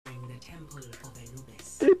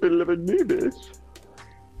Temple of Anubis.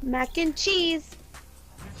 Mac and cheese.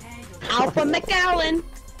 Alpha McAllen.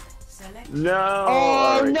 No.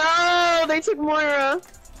 Oh no, they took Moira.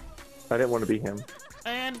 I didn't want to be him.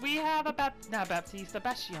 And we have a not Baptiste, a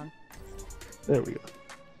Bastion. There we go.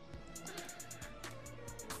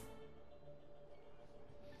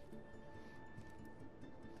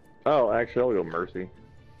 Oh, actually, I'll go Mercy.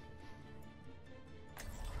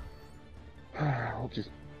 I'll just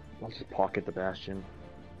pocket the Bastion.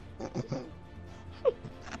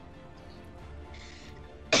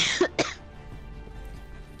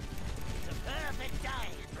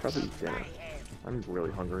 Probably eat dinner. I'm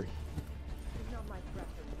really hungry.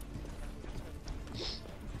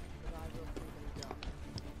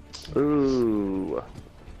 Ooh.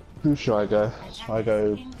 Who should I go? Should I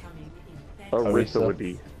go? Orisa would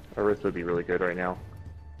be really good right now.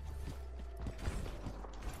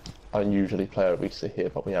 I don't usually play Orisa here,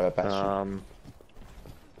 but we have a Bastion.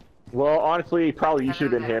 Well, honestly, probably you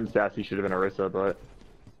should have been him, Sassy should have been Orisa, but...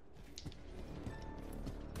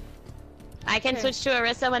 I can switch to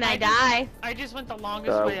Orisa when I die. I just went the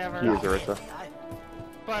longest way ever. He is Orisa.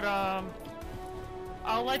 But,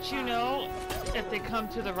 I'll let you know if they come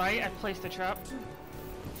to the right. I've placed a trap.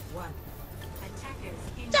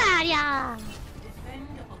 Daria!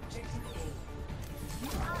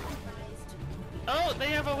 Oh, they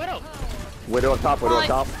have a Widow! Widow on top, Widow on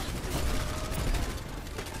top.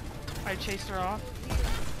 I chased her off.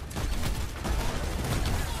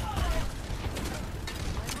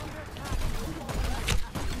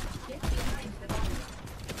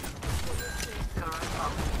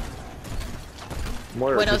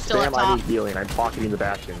 Moira, Widow's just still spam up top. I need healing. I'm pocketing the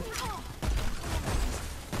Bastion.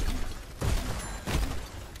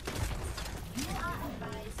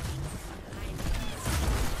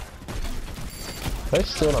 They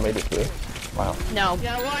still not made it through. Wow. No.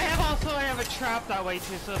 Yeah, well, I have a trap that way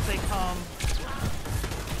too, so if they come...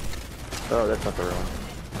 Oh, that's not the right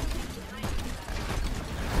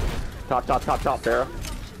one. Top, Farrah.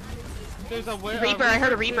 There's a Reaper, I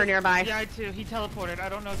heard a Reaper nearby. Yeah, I too. He teleported. I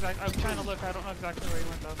don't know exactly. I'm trying to look. I don't know exactly where he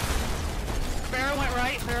went though. Farrah went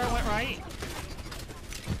right. Farrah went right.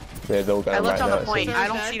 Yeah, they'll go I looked right on the now, point. so- I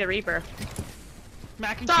don't see the Reaper.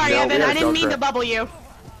 Mac and Sorry, cheese. No, Evan. we I have didn't mean to Junkrat. bubble you.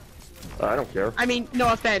 I don't care. I mean,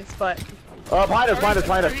 no offense, but... Behind us. Erisa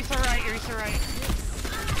right. Erisa right.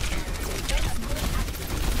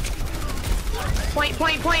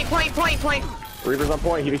 Point. Reaper's on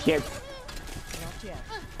point. He can't.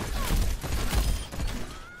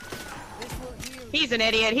 He's an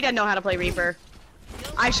idiot. He doesn't know how to play Reaper.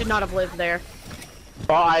 I should not have lived there.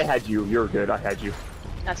 Oh, I had you. You're good. I had you.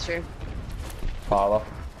 That's true. Parla.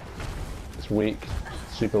 It's weak.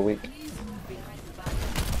 Super weak.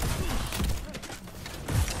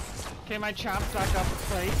 Okay, my chop's back up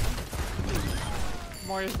place.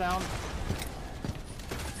 Moira's down.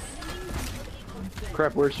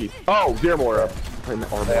 Crap, where's she? Oh, dear Moira. They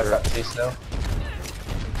have that piece now.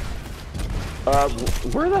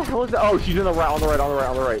 Where the hell is that? Oh, she's in the right, on the right.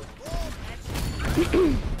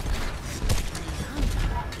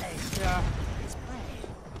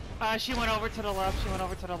 Yeah. She went over to the left.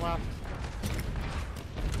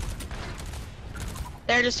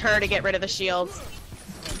 They're just her to get rid of the shields.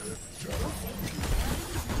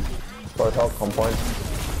 Both health on point.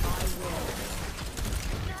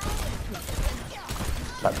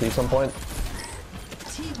 That piece on point.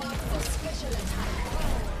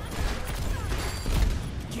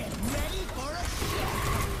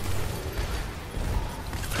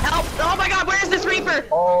 Help! Oh my god, where's this Reaper?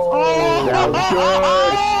 Oh, That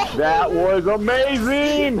was good. That was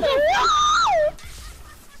amazing.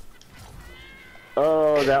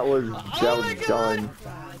 Oh, that was done.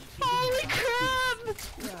 Holy crap!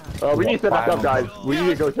 Oh, we need to step back up, guys. We need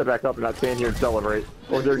to go step back up and not stand here and celebrate,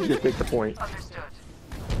 or they're just gonna take the point.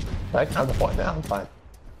 I can have the point now. I'm fine.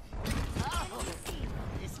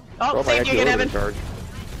 Oh, saved you again, Evan. Farrah's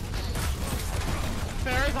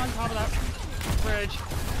on top of that bridge.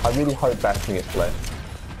 I really hope Bastion gets played.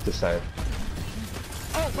 Just saying.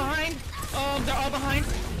 Oh, behind! They're all behind.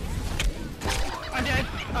 I'm dead.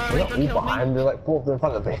 They're Reaper not all killed behind, me. they're like 4 of them in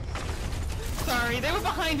front of me. Sorry, they were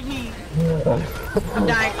behind me. I'm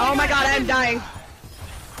dying. Oh my god, I'm dying.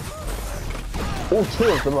 All 2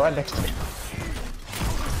 of them are right next to me.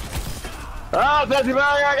 Ah, Sassy,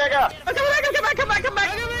 back! Come back.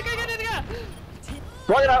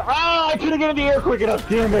 Plug it out! Ah, I couldn't get in the air quick enough,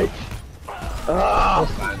 damn it! Ah!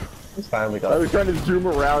 It's fine, we got I it. was trying to zoom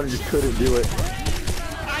around and just couldn't do it.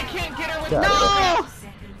 I can't get her with Yeah. No!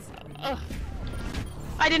 Ugh.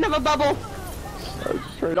 I didn't have a bubble. I was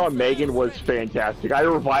turn on Megan was fantastic. I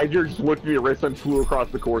revived her, just looked at the wrist, and flew across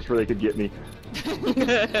the course where they could get me.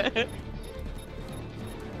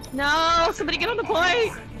 No, somebody get on the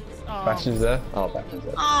plate. Oh. Bastion's there? Oh, Bastion's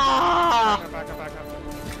there. Ah. Back up, back up.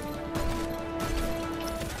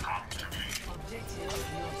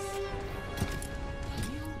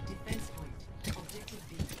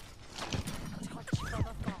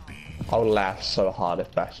 I would laugh so hard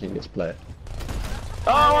if Bastion gets played.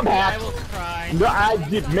 Oh, I'm I hacked. will cry. No, I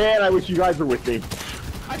did. Man, I wish you guys were with me.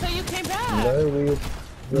 I thought you came back. No,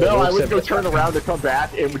 No, I was gonna turn around to come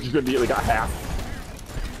back, and we just immediately got hacked.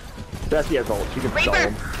 Bessie has ult. She can stall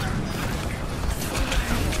him.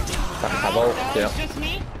 Have Ow, ult, that yeah. was just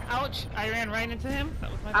me. Ouch! I ran right into him.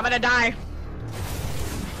 That was my I'm gonna die.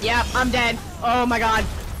 Yep, I'm dead. Oh my god.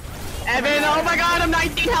 Evan, oh my god, I'm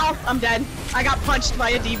 19 health. I'm dead. I got punched by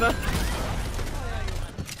a diva.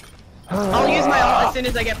 I'll use my ult as soon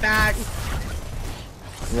as I get back.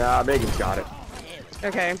 Nah, Megan's got it.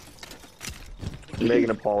 Okay. Megan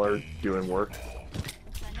and Paul are doing work.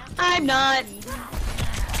 I'm not.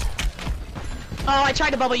 Oh, I tried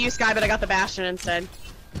to bubble you, Sky, but I got the Bastion instead.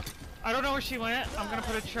 I don't know where she went. I'm gonna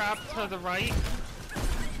put a trap to the right.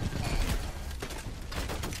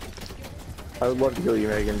 I would love to kill you,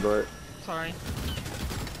 Megan, but Sorry.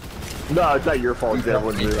 no, it's not your fault. It's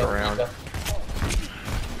everyone moving around.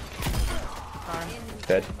 Sorry.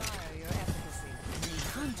 Dead.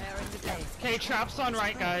 Okay, traps on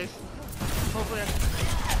right, guys. Hopefully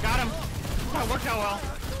I got him. That worked out well.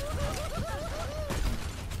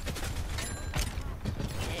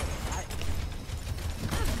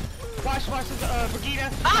 Watch this,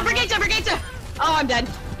 Brigitte. Ah, Brigitte! Oh, I'm dead.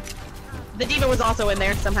 The diva was also in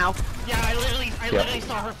there somehow. Yeah, I literally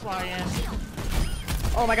saw her fly in.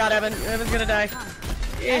 Oh my god, Evan. Evan's gonna die.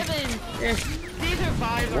 Evan! These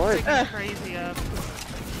revives are What? freaking crazy up.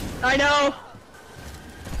 I know.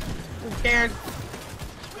 I'm scared.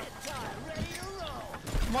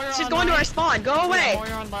 Moira She's on going to right. our spawn. Go away. Yeah,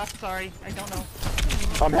 Moira on left, sorry. I don't know.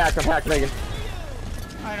 I'm hacked, Megan.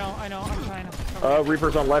 I know, I'm trying to.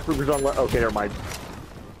 Reaper's on left, Reaper's on left. Okay, never mind.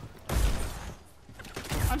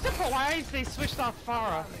 I'm surprised they switched off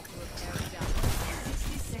Farah.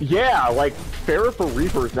 Yeah, like, Farah for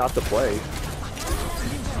Reaper is not the play.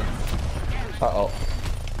 Uh-oh.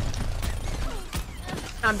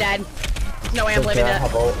 I'm dead. No way I'm living Okay, I it.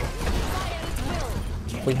 have ult.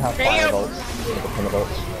 We have Damn. 5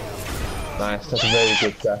 ults. Nice, that's a very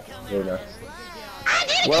good death. Very nice.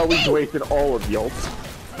 Well, we wasted all of the ults.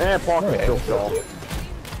 And Paul can still stall.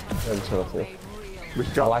 Very tilted. We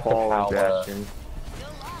got like the Paul and power. Bastion.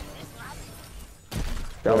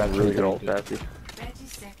 That was really good ult, Sassy.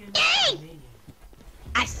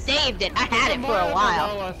 I saved it. I had it for Moira a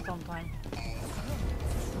while. below us sometime.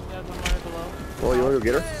 Yeah, the Moira below. Well, you wanna go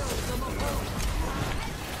get her?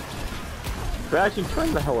 Bastion,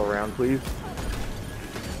 turn the hell around, please.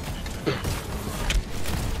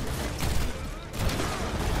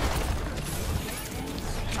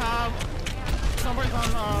 Somebody's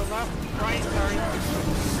on left, right, sorry.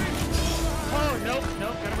 Oh, nope,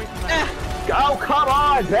 gotta wait for that. Oh, come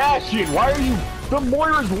on, Bastion! Why are you... The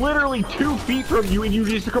Moira's literally 2 feet from you and you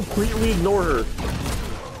just completely ignore her.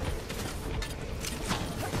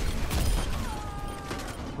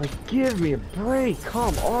 Like, give me a break.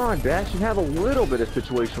 Come on, Bastion. Have a little bit of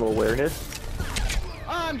situational awareness. Oh,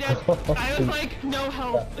 I'm dead. I was like, no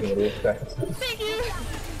help. Thank you.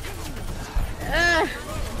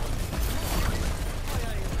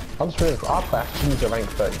 I'm just realizing our Bastions are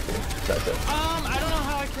ranked 32. That's it. I don't know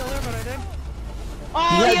how I killed her, but I did. He Oh,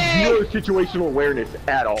 has yay! zero situational awareness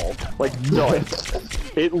at all. Like, none.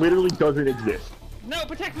 It literally doesn't exist. No,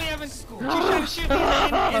 protect me, Evan. She's trying to shoot me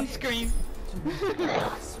and scream. I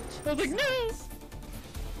was like, no.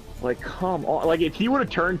 Like, come on. Like, if he would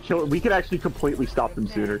have turned, kill, we could actually completely stop them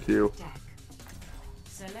sooner, too.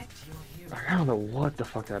 I don't know what the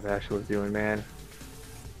fuck that Bastion was doing, man.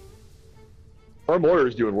 Our mortar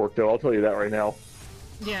is doing work, though. I'll tell you that right now.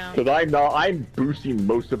 Yeah. Because I'm boosting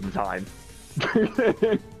most of the time.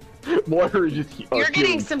 Mortar is just... You're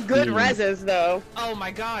getting some good reses, though. Oh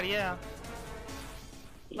my god, yeah.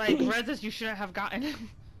 Like, reses you shouldn't have gotten.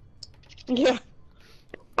 Yeah.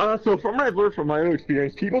 So from what I've learned from my own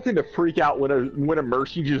experience, people tend to freak out when a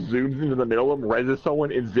Mercy just zooms into the middle of them, reses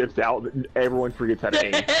someone, and zips out, and everyone forgets how to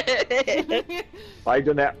aim. I've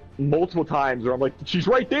done that multiple times where I'm like, she's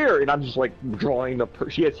right there, and I'm just like drawing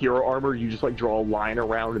she has hero armor, you just like draw a line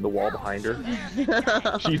around in the wall behind her.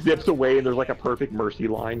 She zips away, and there's like a perfect Mercy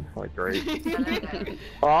line. I'm like, great.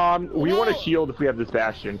 We want a shield if we have this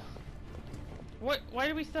Bastion. What? Why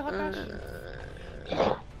do we still have Bastion?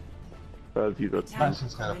 He's a...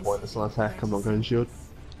 Bastion's kind of pointless on attack, I'm not going shield.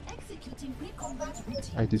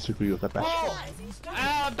 I disagree with that.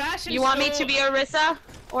 Well, Bastion. You want me to be Orisa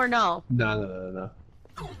or no? No.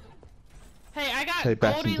 Hey, I got Hey, Goldie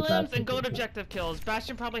Bastion's a bad limbs and thing. gold objective kills.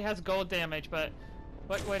 Bastion probably has gold damage, but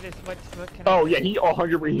what can Oh yeah, he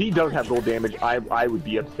 100. He does have gold damage. I would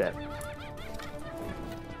be upset.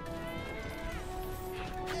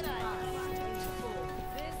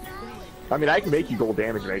 I mean, I can make you gold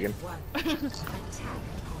damage, Megan. Okay.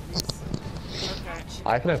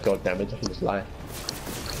 I can have gold damage, I can just lie.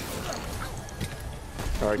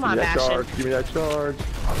 Alright, give Come me on, that Bastion. charge. Give me that charge.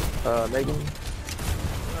 Megan.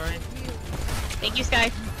 Sorry. Thank you,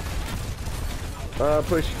 Sky.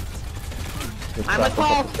 Push. I'm with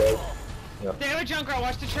Paul. Damn it, Junkrat,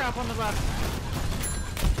 watch the trap on the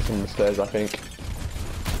left. It's on the stairs, I think.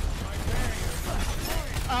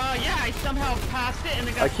 Yeah, I somehow passed it and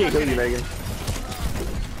the guy I can't stuck kill you, in it. Megan.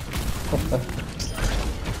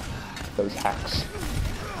 Those hacks.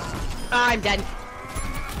 I'm dead.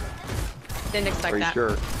 Didn't expect Are you that.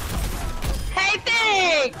 sure? Hey,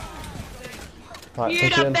 thanks! Right, You're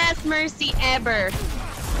push the in. best mercy ever.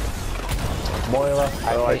 Moira,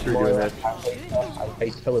 Oh, I hate see you're doing Moira. that. I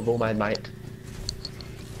hate her with all my might.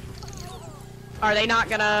 Are they not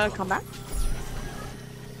gonna come back?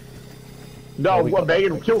 No, Oh, we well, got that.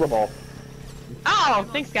 Megan killed them all. Oh,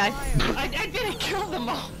 thanks, Sky. I didn't kill them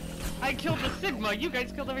all. I killed the Sigma. You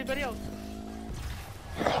guys killed everybody else.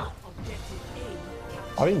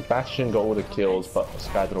 I think Bastion got all the kills, but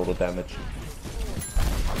Sky did all the damage.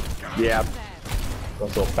 Yeah. I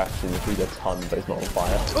thought Bastion would do a ton, but he's not on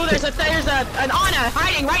fire. Oh, there's an Ana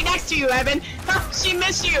hiding right next to you, Evan. She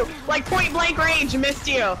missed you, like point blank range, missed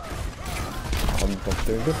you. I'm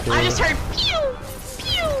doing good. I just heard pew,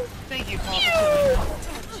 pew, Thank you, Paul. pew.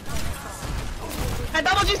 I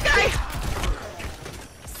doubled you, Sky.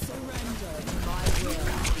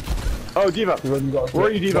 Oh, Diva. Where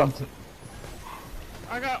are you, Diva?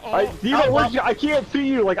 I got all. Diva, where's you? I can't see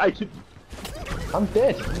you. Like I can. I'm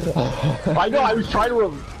dead. I know. I was trying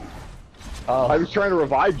to. I was trying to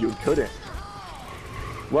revive you and couldn't.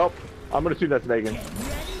 Well, I'm gonna assume that's Megan.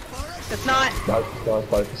 It's not. No,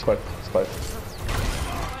 it's both.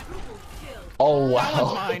 Oh That one's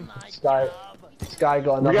wow. mine. Sky got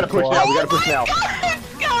We another gotta push claw. now. We gotta push now. Sky.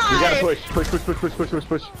 We gotta push.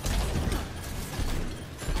 Push.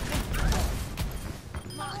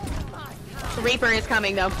 The Reaper is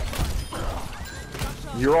coming though.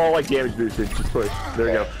 You're all like damage boosted. Just push. There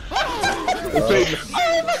you go. Oh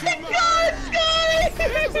my God,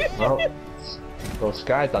 Sky! Well,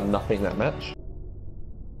 Sky done nothing that match.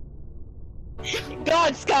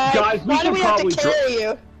 God, Sky! Guys, we why do should we have to probably carry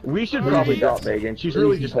you? We should probably drop Megan. She's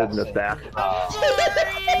really just holding us back.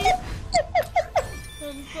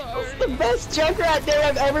 It's the best Junkrat day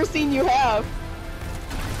I've ever seen you have.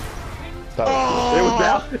 So,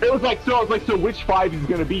 It was like so which 5 is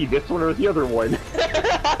gonna be? This one or the other one?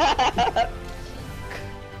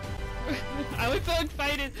 I was so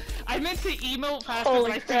excited. I meant to emote faster Holy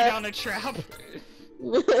when I threw crap. down a trap.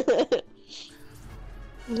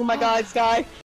 Oh my God, Sky.